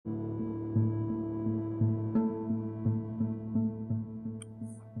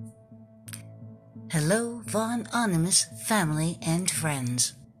Hello, Von Anonymous family and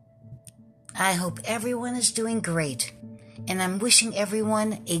friends. I hope everyone is doing great, and I'm wishing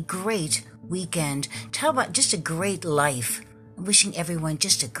everyone a great weekend. How about just a great life? I'm wishing everyone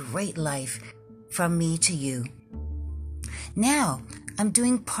just a great life from me to you. Now, I'm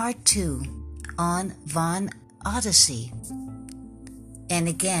doing part 2 on Von Odyssey. And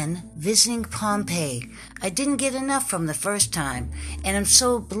again, visiting Pompeii. I didn't get enough from the first time, and I'm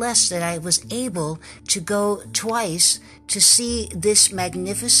so blessed that I was able to go twice to see this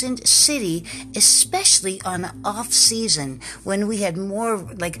magnificent city, especially on off season when we had more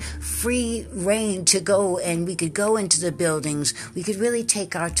free reign to go and we could go into the buildings. We could really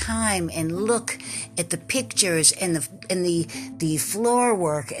take our time and look at the pictures and the floor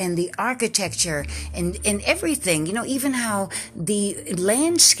work and the architecture and everything. You know, even how the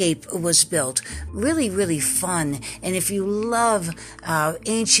landscape was built. Really, really fun. And if you love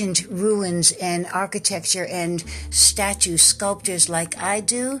ancient ruins and architecture and sculptures like I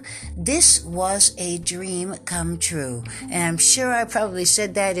do, this was a dream come true. And I'm sure I probably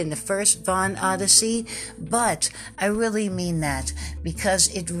said that in the first Von Odyssey, but I really mean that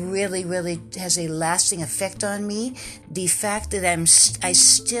because it really, really has a lasting effect on me. The fact that I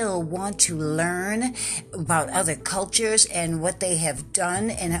still want to learn about other cultures and what they have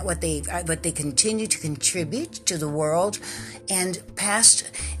done and what they continue to contribute to the world, and past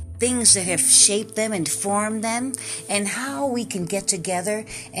things that have shaped them and formed them, and how we can get together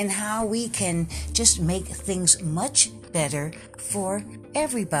and how we can just make things much better for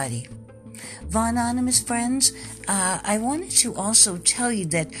everybody. Von Anonymous friends, I wanted to also tell you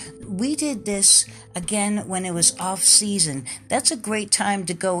that we did this again when it was off season. That's a great time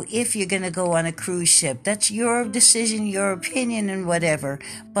to go if you're going to go on a cruise ship. That's your decision, your opinion, and whatever.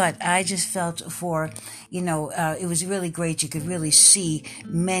 But I just felt it was really great. You could really see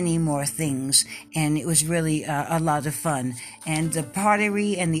many more things, and it was really a lot of fun. And the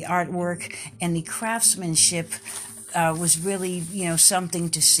pottery and the artwork and the craftsmanship was really, something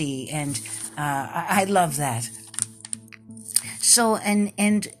to see, and I love that. So, and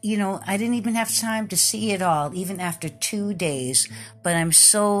I didn't even have time to see it all, even after 2 days, but I'm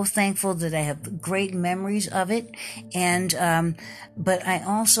so thankful that I have great memories of it, and, but I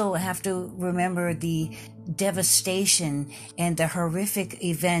also have to remember the devastation and the horrific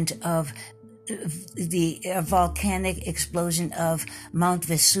event of the volcanic explosion of Mount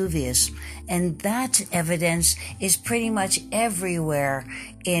Vesuvius. And that evidence is pretty much everywhere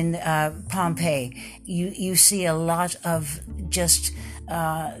in Pompeii. You see a lot of just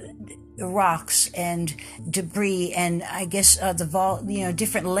rocks and debris, and I guess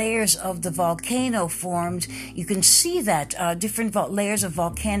different layers of the volcano formed. You can see that different layers of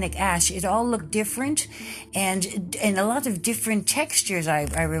volcanic ash. It all looked different, and a lot of different textures.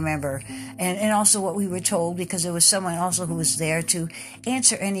 I remember, and also what we were told, because there was someone also who was there to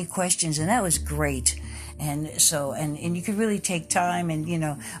answer any questions, and that was great. And so, and you could really take time and,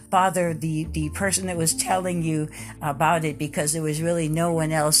 bother the person that was telling you about it, because there was really no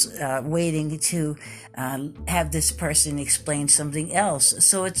one else waiting to have this person explain something else.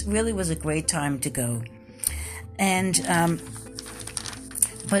 So it really was a great time to go. And,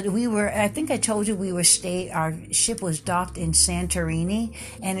 but I think I told you our ship was docked in Santorini,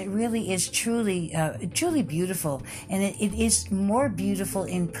 and it really is truly beautiful. And it is more beautiful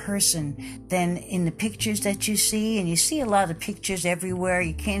in person than in the pictures that you see. And you see a lot of pictures everywhere.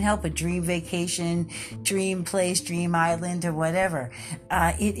 You can't help but dream vacation, dream place, dream island, or whatever.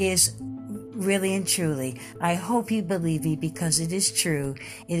 It is really and truly. I hope you believe me, because it is true.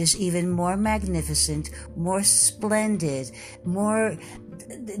 It is even more magnificent, more splendid, more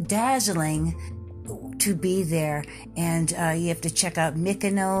dazzling to be there. And you have to check out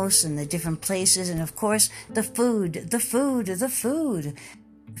Mykonos and the different places, and of course the food.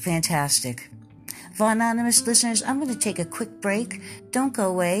 Fantastic. Von Anonymous listeners, I'm going to take a quick break. Don't go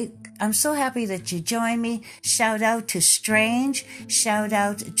away. I'm so happy that you joined me. Shout out to Strange. Shout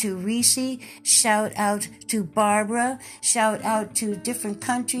out to Reese. Shout out to Barbara. Shout out to different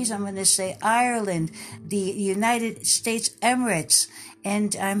countries. I'm going to say Ireland, the United States Emirates.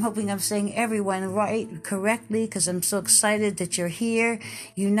 And I'm hoping I'm saying everyone correctly, because I'm so excited that you're here.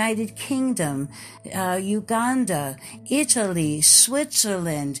 United Kingdom, Uganda, Italy,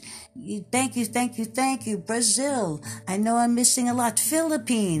 Switzerland. Thank you. Brazil. I know I'm missing a lot.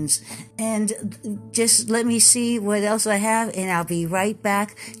 Philippines. And just let me see what else I have, and I'll be right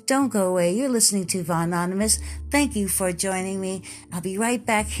back. Don't go away. You're listening to Von Anonymous. Thank you for joining me. I'll be right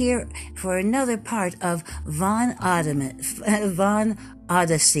back here for another part of Von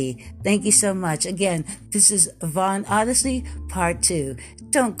Odyssey. Thank you so much. Again, this is Von Odyssey, part 2.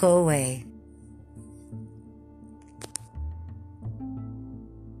 Don't go away.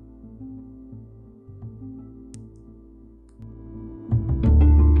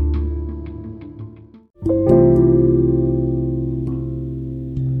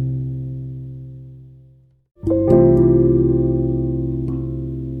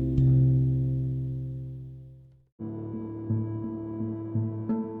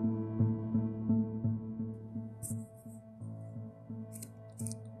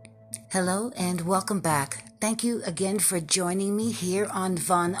 Hello and welcome back. Thank you again for joining me here on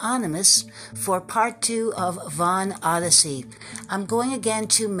Von Anonymous for part 2 of Von Odyssey. I'm going again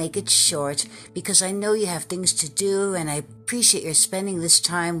to make it short because I know you have things to do and I appreciate your spending this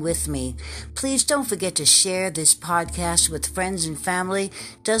time with me. Please don't forget to share this podcast with friends and family.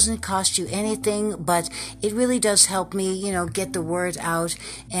 It doesn't cost you anything, but it really does help me, get the word out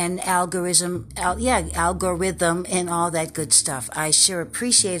and algorithm and all that good stuff. I sure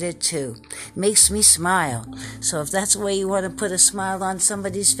appreciate it too. Makes me smile. So if that's the way you want to put a smile on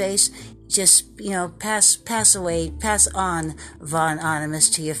somebody's face, just, pass on Von Anonymous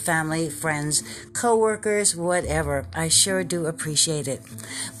to your family, friends, co-workers, whatever. I sure do appreciate it.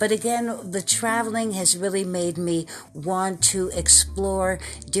 But again, the traveling has really made me want to explore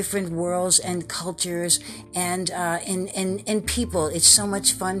different worlds and cultures and people. It's so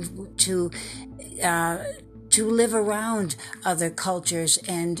much fun to live around other cultures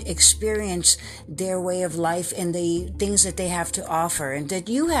and experience their way of life and the things that they have to offer and that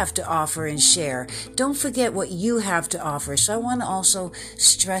you have to offer and share. Don't forget what you have to offer. So I want to also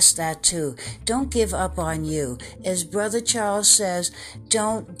stress that too. Don't give up on you. As Brother Charles says,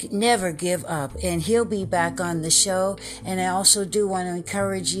 never give up. And he'll be back on the show. And I also do want to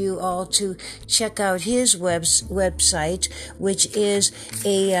encourage you all to check out his website, which is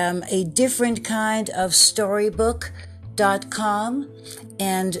a different kind of storybook.com,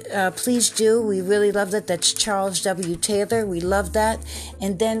 and please do. We really love that. That's Charles W. Taylor. We love that.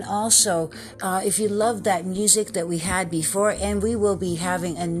 And then also, if you love that music that we had before, and we will be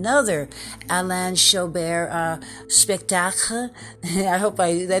having another Alain Chaubert spectacle. I hope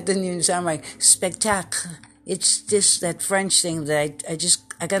that didn't even sound right. Spectacle. It's just that French thing that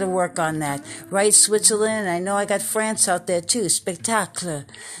I got to work on that. Right, Switzerland. I know I got France out there too. Spectacle.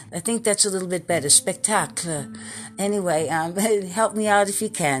 I think that's a little bit better. Spectacle. Anyway, help me out if you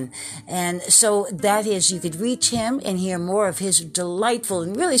can. And so that is, you could reach him and hear more of his delightful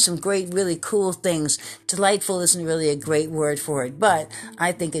and really some great, really cool things. Delightful isn't really a great word for it, but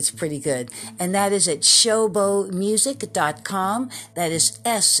I think it's pretty good. And that is at showbomusic.com. That is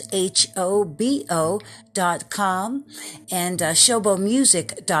SHOBO.com and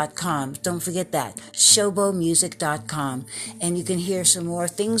showbomusic.com. Don't forget that. showbomusic.com. And you can hear some more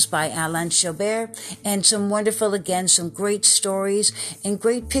things by Alain Chaubert and some wonderful, again, some great stories and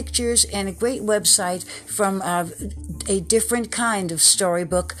great pictures and a great website from a different kind of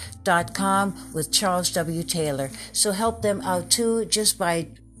storybook.com with Charles W. Taylor. So help them out too just by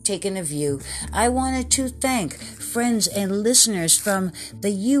taking a view. I wanted to thank friends and listeners from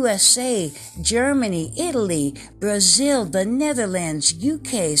the USA, Germany, Italy, Brazil, the Netherlands,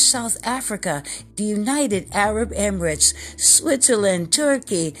 UK, South Africa, the United Arab Emirates, Switzerland,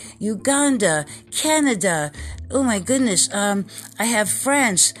 Turkey, Uganda, Canada. Oh my goodness. I have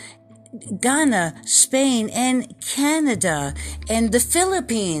France, Ghana, Spain, and Canada, and the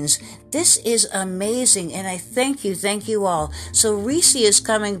Philippines. This is amazing, and I thank you all. So Reese is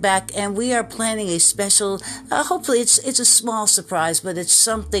coming back, and we are planning a special, hopefully it's a small surprise, but it's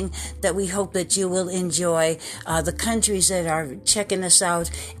something that we hope that you will enjoy. The countries that are checking us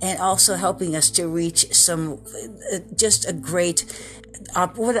out, and also helping us to reach some, just a great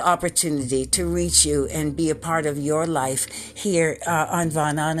what an opportunity to reach you and be a part of your life here on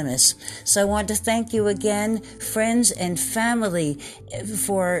Von Anonymous. So I want to thank you again, friends and family,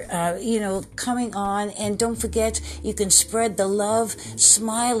 for coming on. And don't forget, you can spread the love,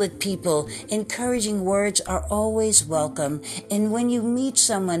 smile at people. Encouraging words are always welcome. And when you meet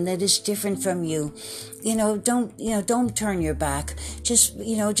someone that is different from you, don't turn your back. Just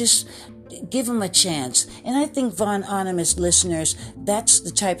give them a chance. And I think Von Anonymous listeners, that's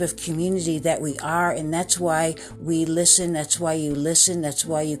the type of community that we are, and that's why we listen. That's why you listen. That's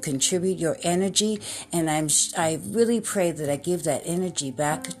why you contribute your energy. And I really pray that I give that energy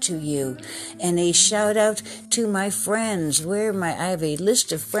back to you. And a shout out to my friends. I have a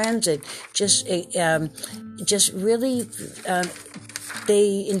list of friends that just really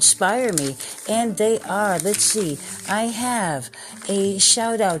they inspire me, and they are, let's see, I have a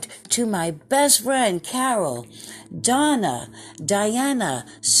shout out to my best friend, Carol, Donna, Diana,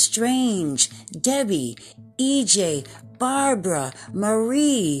 Strange, Debbie, EJ, Barbara,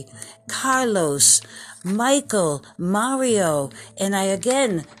 Marie, Carlos, Michael, Mario,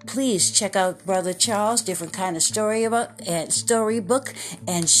 and please check out Brother Charles, different kind of storybook, and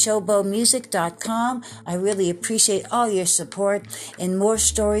showbomusic.com. I really appreciate all your support, and more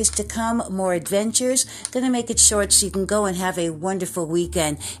stories to come, more adventures. Gonna make it short so you can go and have a wonderful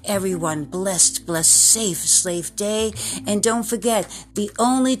weekend. Everyone, blessed, safe day. And don't forget, the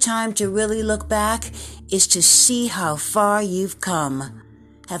only time to really look back is to see how far you've come.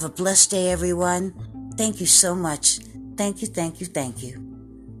 Have a blessed day, everyone. Thank you so much. Thank you, thank you, thank you.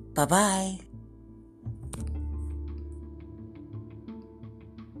 Bye-bye.